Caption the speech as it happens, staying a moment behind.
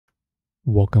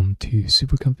Welcome to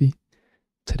Super Comfy.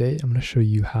 Today I'm going to show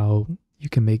you how you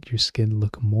can make your skin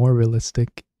look more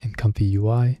realistic in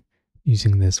ComfyUI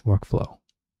using this workflow.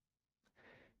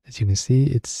 As you can see,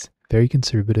 it's very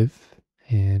conservative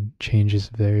and changes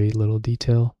very little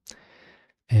detail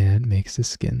and makes the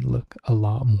skin look a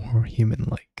lot more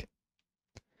human-like.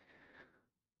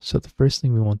 So the first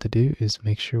thing we want to do is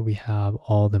make sure we have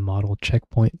all the model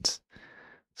checkpoints.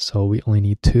 So we only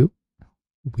need 2.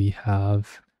 We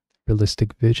have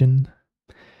realistic vision.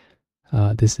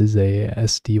 This is a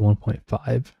SD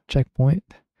 1.5 checkpoint,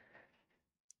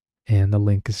 and the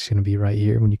link is going to be right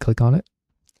here when you click on it.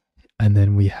 And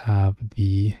then we have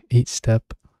the 8-step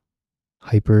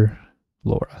hyper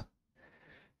LoRa.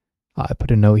 I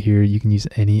put a note here, you can use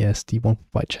any SD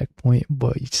 1.5 checkpoint,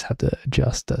 but you just have to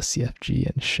adjust the CFG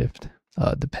and shift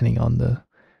depending on the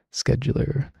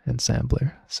scheduler and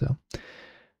sampler. So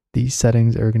these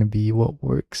settings are going to be what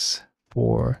works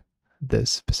for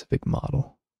this specific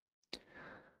model.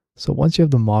 So once you have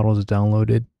the models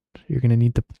downloaded, you're going to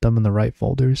need to put them in the right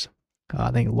folders. I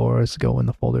think LoRa's go in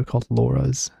the folder called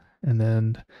LoRa's, and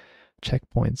then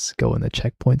checkpoints go in the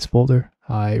checkpoints folder.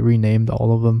 I renamed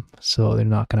all of them, so they're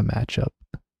not going to match up.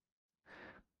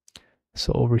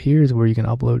 So over here is where you can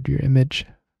upload your image.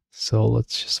 So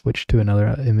let's just switch to another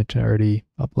image I already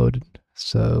uploaded.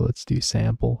 So let's do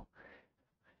sample.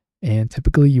 And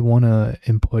typically you want to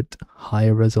input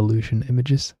higher resolution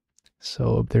images.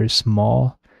 So if they're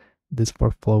small, this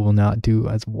workflow will not do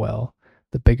as well.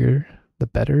 The bigger, the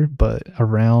better, but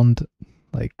around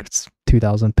like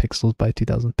 2000 pixels by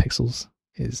 2000 pixels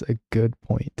is a good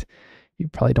point. You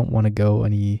probably don't want to go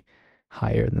any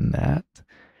higher than that.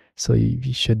 So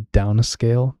you should down a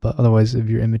scale, but otherwise if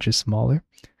your image is smaller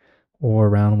or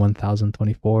around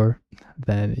 1024,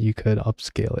 then you could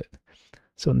upscale it.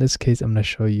 So in this case, I'm going to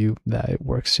show you that it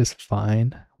works just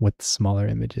fine with smaller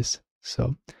images.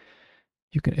 So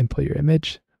you can input your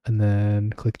image and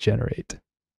then click generate,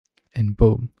 and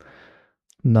boom,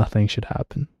 nothing should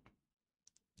happen.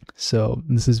 So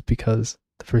this is because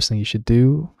the first thing you should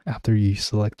do after you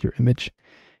select your image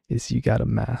is you got to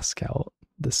mask out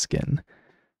the skin.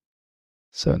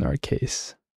 So in our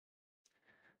case,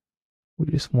 we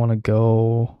just want to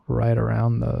go right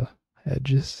around the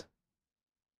edges.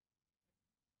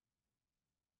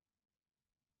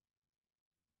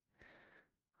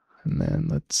 And then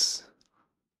let's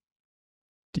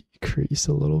decrease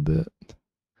a little bit.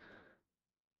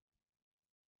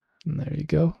 And there you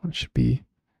go. It should be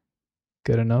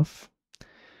good enough.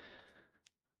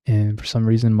 And for some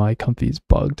reason my Comfy is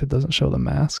bugged. It doesn't show the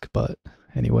mask, but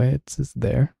anyway, it's just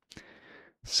there.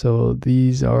 So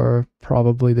these are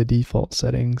probably the default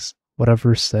settings.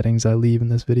 Whatever settings I leave in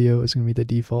this video is going to be the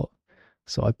default.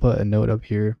 So I put a note up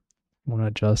here. I want to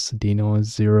adjust deno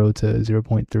 0 to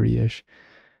 0.3-ish,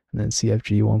 and then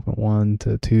CFG 1.1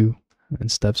 to 2, and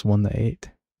steps 1 to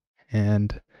 8.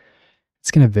 And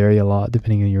it's going to vary a lot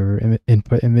depending on your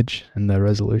input image and the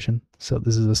resolution. So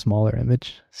this is a smaller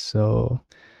image. So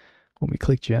when we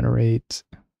click generate,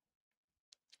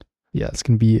 yeah, it's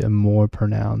going to be a more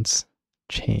pronounced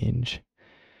change.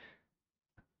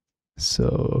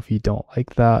 So if you don't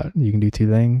like that, you can do 2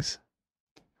 things.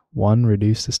 1,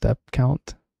 reduce the step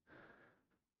count.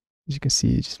 As you can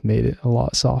see, it just made it a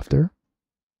lot softer.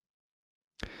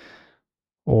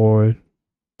 Or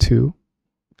 2,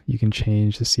 you can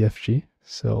change the CFG.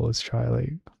 So let's try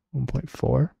like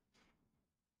 1.4.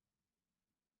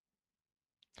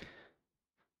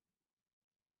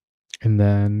 And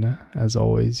then, as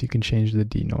always, you can change the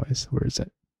denoise. Where is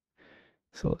it?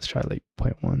 So let's try like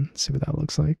 0.1, see what that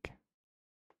looks like.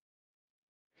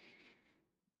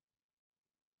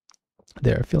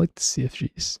 There, I feel like the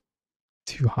CFG is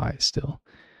too high still.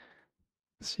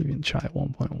 Let's even try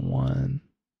 1.1,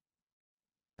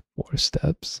 4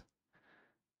 steps.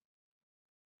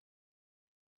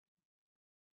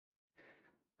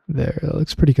 There, that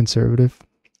looks pretty conservative.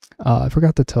 I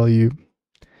forgot to tell you,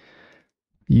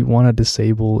 you want to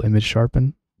disable image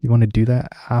sharpen. You want to do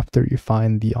that after you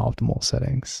find the optimal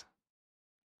settings.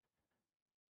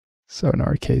 So in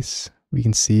our case, we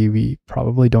can see we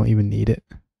probably don't even need it.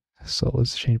 So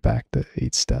let's change back to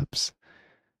 8 steps.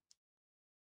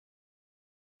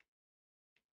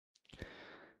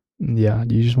 Yeah,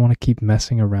 you just want to keep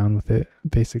messing around with it,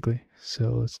 basically.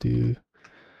 So let's do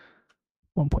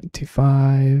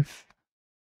 1.25,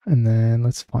 and then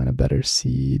let's find a better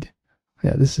seed.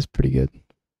 Yeah, this is pretty good.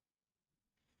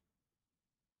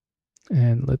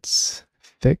 And let's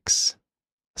fix,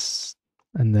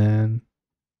 and then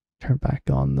turn back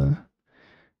on the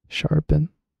sharpen,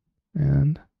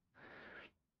 and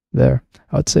there.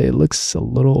 I would say it looks a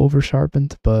little over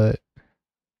sharpened, but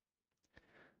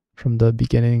from the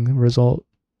beginning result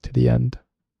to the end.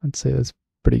 I'd say that's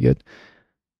pretty good.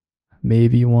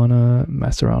 Maybe you want to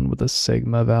mess around with the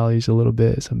sigma values a little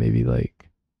bit, so maybe like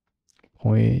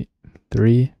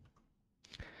 0.3,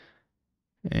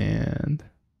 and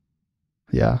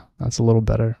yeah, that's a little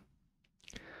better.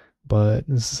 But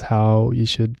this is how you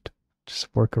should just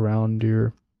work around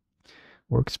your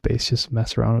workspace. Just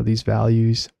mess around with these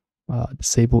values,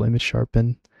 disable image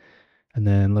sharpen, and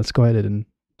then let's go ahead and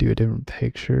do a different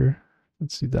picture.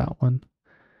 Let's do that one.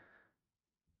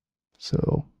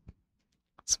 So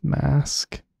let's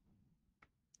mask.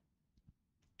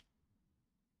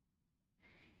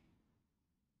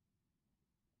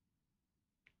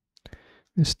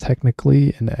 There's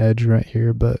technically an edge right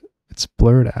here, but it's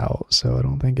blurred out, so I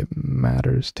don't think it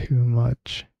matters too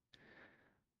much.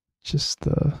 Just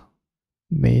the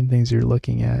main things you're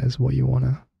looking at is what you want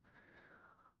to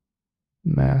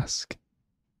mask.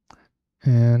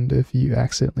 And if you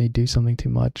accidentally do something too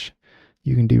much,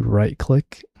 you can do right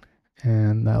click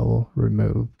and that will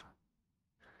remove.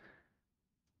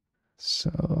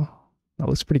 So that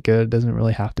looks pretty good. It doesn't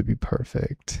really have to be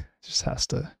perfect. It just has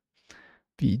to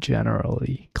be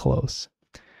generally close.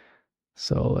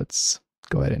 So let's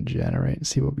go ahead and generate and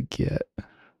see what we get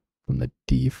from the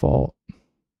default.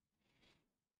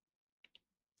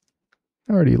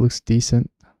 Already looks decent.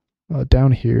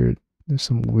 Down here, there's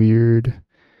some weird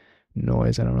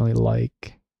noise I don't really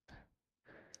like.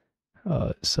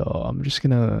 So I'm just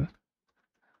gonna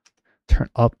turn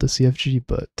up the CFG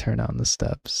but turn down the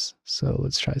steps. So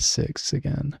let's try 6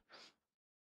 again.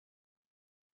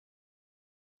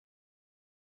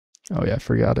 Oh yeah, I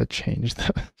forgot to change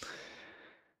the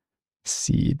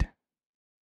seed.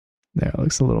 There, it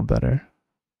looks a little better.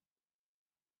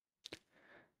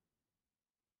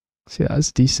 So yeah,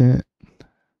 it's decent.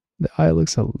 The eye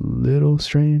looks a little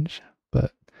strange,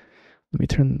 but let me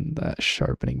turn that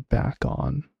sharpening back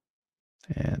on.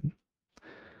 And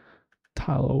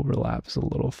tile overlap is a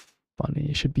little funny.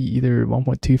 It should be either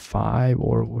 1.25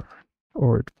 or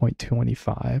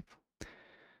 0.25.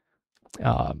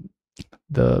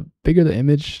 The bigger the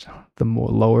image, the more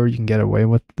lower you can get away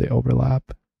with the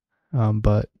overlap.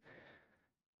 But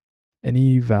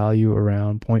any value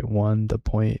around 0.1 to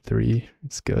 0.3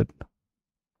 is good.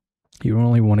 You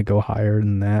only want to go higher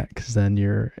than that because then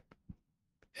you're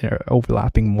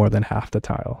overlapping more than half the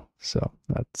tile. So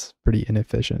that's pretty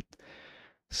inefficient.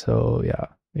 So yeah,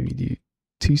 maybe do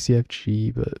 2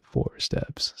 CFG but 4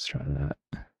 steps. Let's try that.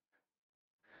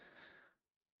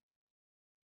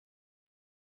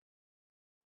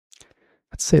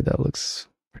 I'd say that looks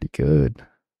pretty good.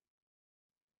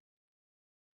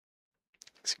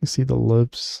 As you can see, the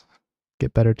lips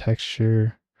get better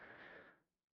texture,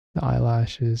 the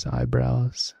eyelashes,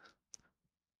 eyebrows.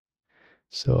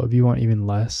 So if you want even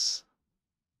less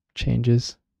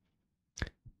changes,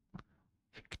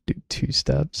 you could do 2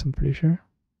 steps, I'm pretty sure.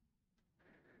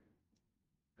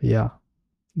 But yeah,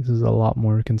 this is a lot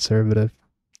more conservative.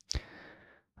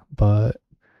 But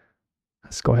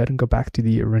let's go ahead and go back to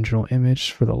the original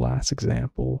image for the last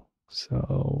example.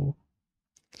 So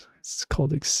it's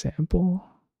called example.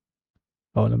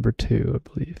 Oh, number 2, I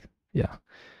believe. Yeah.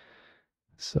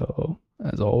 So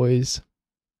as always,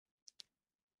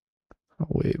 oh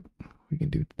wait, we can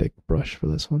do thick brush for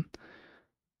this one.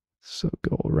 So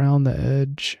go around the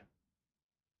edge.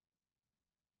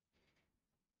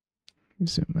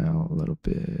 Zoom out a little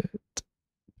bit.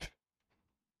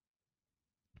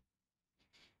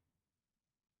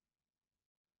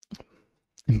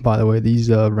 And by the way, these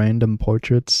random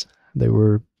portraits, they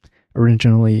were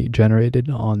originally generated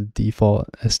on default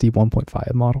SD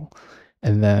 1.5 model,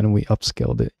 and then we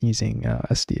upscaled it using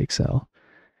SDXL.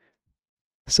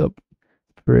 So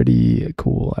pretty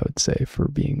cool, I would say, for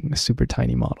being a super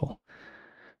tiny model.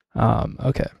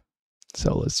 Okay,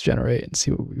 so let's generate and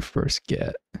see what we first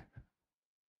get.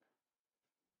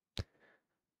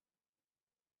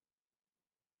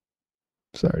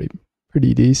 Sorry,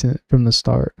 pretty decent from the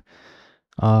start.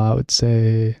 I would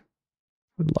say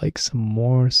would like some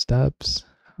more steps,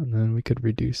 and then we could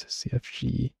reduce the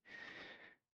CFG.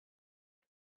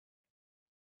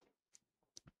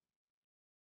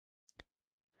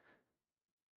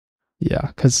 Yeah,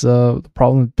 because the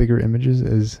problem with bigger images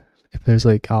is if there's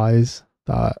like eyes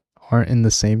that aren't in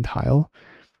the same tile,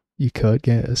 you could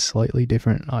get a slightly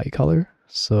different eye color.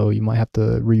 So you might have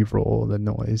to re-roll the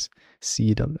noise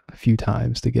seed a few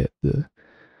times to get the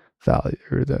value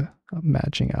or the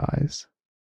matching eyes.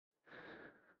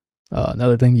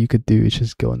 Another thing you could do is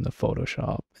just go into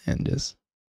Photoshop and just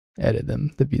edit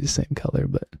them to be the same color.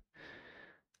 But in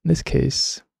this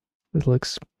case, it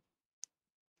looks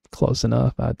close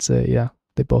enough, I'd say. Yeah,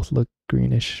 they both look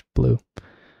greenish blue.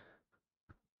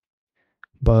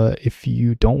 But if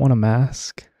you don't want to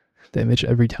mask the image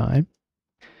every time,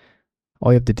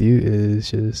 all you have to do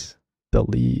is just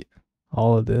delete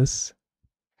all of this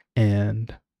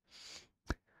and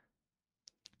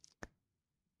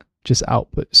just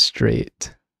output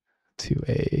straight to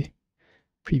a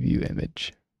preview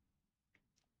image.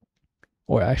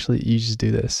 Or actually, you just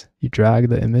do this. You drag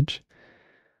the image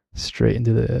straight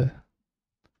into the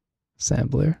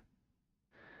sampler.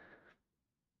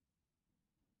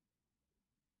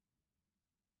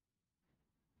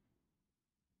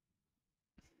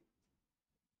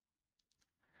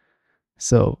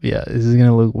 So yeah, this is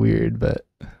gonna look weird, but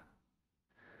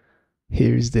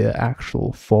here's the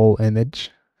actual full image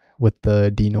with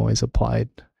the denoise applied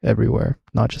everywhere,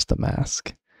 not just the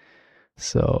mask.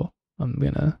 So I'm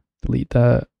gonna delete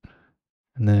that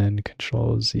and then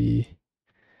Control Z.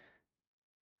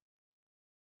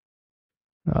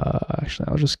 Actually,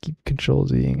 I'll just keep Control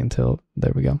Z-ing until,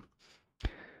 there we go.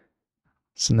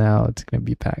 So now it's gonna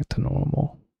be back to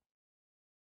normal.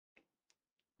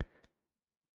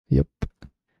 Yep.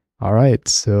 All right,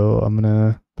 so I'm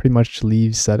gonna pretty much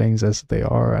leave settings as they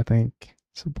are, I think.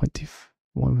 So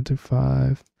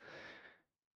 1.5.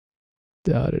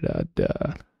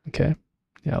 Okay,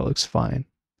 yeah, it looks fine.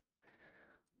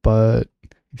 But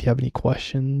if you have any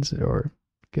questions or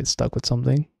get stuck with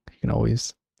something, you can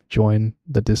always join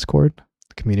the Discord,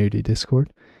 the community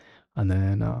Discord, and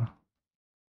then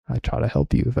I try to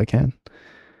help you if I can.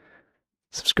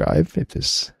 Subscribe if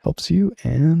this helps you,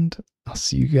 and I'll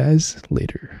see you guys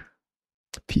later.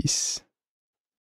 Peace.